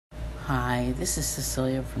Hi, this is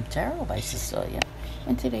Cecilia from Tarot by Cecilia,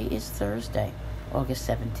 and today is Thursday, August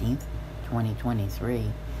 17th,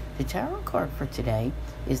 2023. The tarot card for today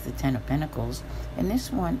is the Ten of Pentacles, and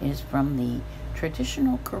this one is from the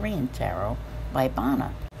traditional Korean tarot by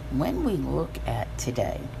Bana. When we look at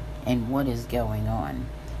today and what is going on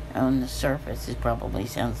the surface, it probably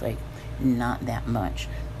sounds like not that much,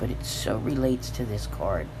 but it so relates to this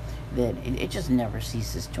card that it just never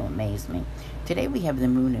ceases to amaze me. Today we have the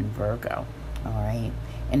moon in Virgo, all right?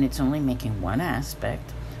 And it's only making one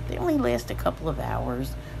aspect. They only last a couple of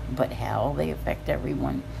hours, but how they affect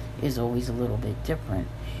everyone is always a little bit different.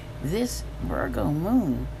 This Virgo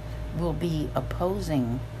moon will be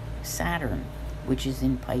opposing Saturn, which is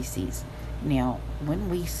in Pisces. Now, when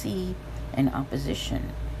we see an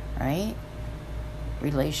opposition, right?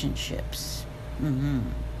 Relationships.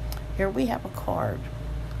 Here we have a card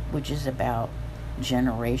which is about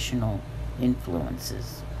generational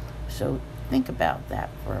influences. So think about that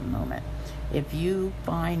for a moment. If you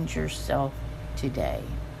find yourself today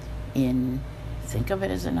think of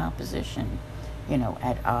it as an opposition,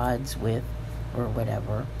 at odds with or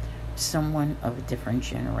whatever, someone of a different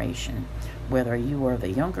generation, whether you are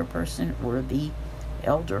the younger person or the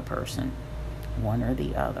elder person, one or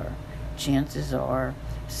the other, chances are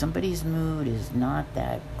somebody's mood is not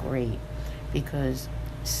that great because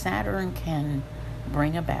Saturn can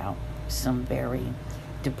bring about some very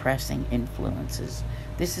depressing influences.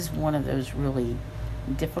 This is one of those really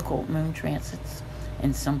difficult moon transits,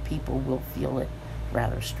 and some people will feel it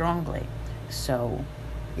rather strongly. So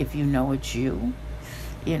if you know it's you,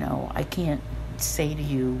 I can't say to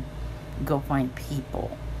you, go find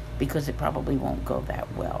people, because it probably won't go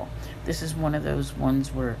that well. This is one of those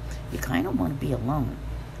ones where you kind of want to be alone,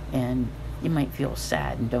 and you might feel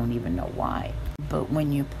sad and don't even know why. But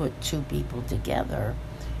when you put two people together,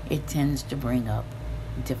 it tends to bring up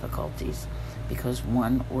difficulties because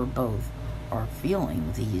one or both are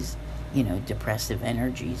feeling these, depressive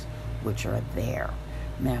energies which are there.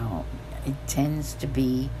 Now, it tends to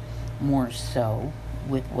be more so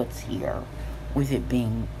with what's here, with it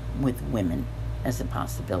being with women as a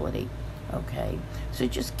possibility, okay? So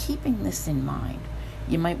just keeping this in mind,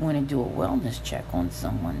 you might want to do a wellness check on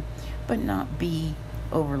someone, but not be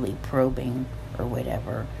overly probing or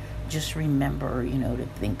whatever. Just remember, to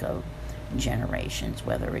think of generations,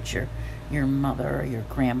 whether it's your mother or your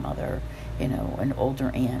grandmother, an older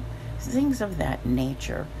aunt, things of that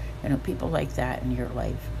nature, people like that in your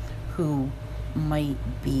life who might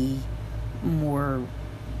be more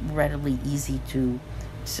readily easy to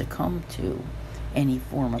succumb to any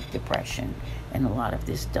form of depression. And a lot of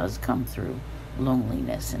this does come through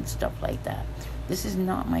loneliness and stuff like that. This is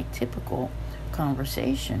not my typical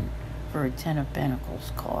conversation for a Ten of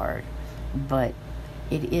Pentacles card, but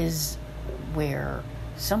it is where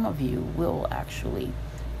some of you will actually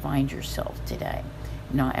find yourself today.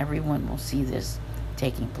 Not everyone will see this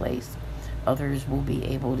taking place. Others will be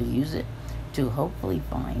able to use it to hopefully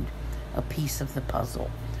find a piece of the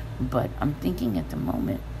puzzle. But I'm thinking at the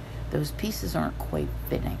moment, those pieces aren't quite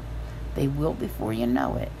fitting. They will before you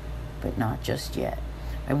know it, but not just yet.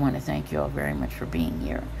 I want to thank you all very much for being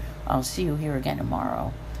here. I'll see you here again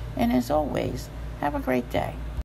tomorrow. And as always, have a great day.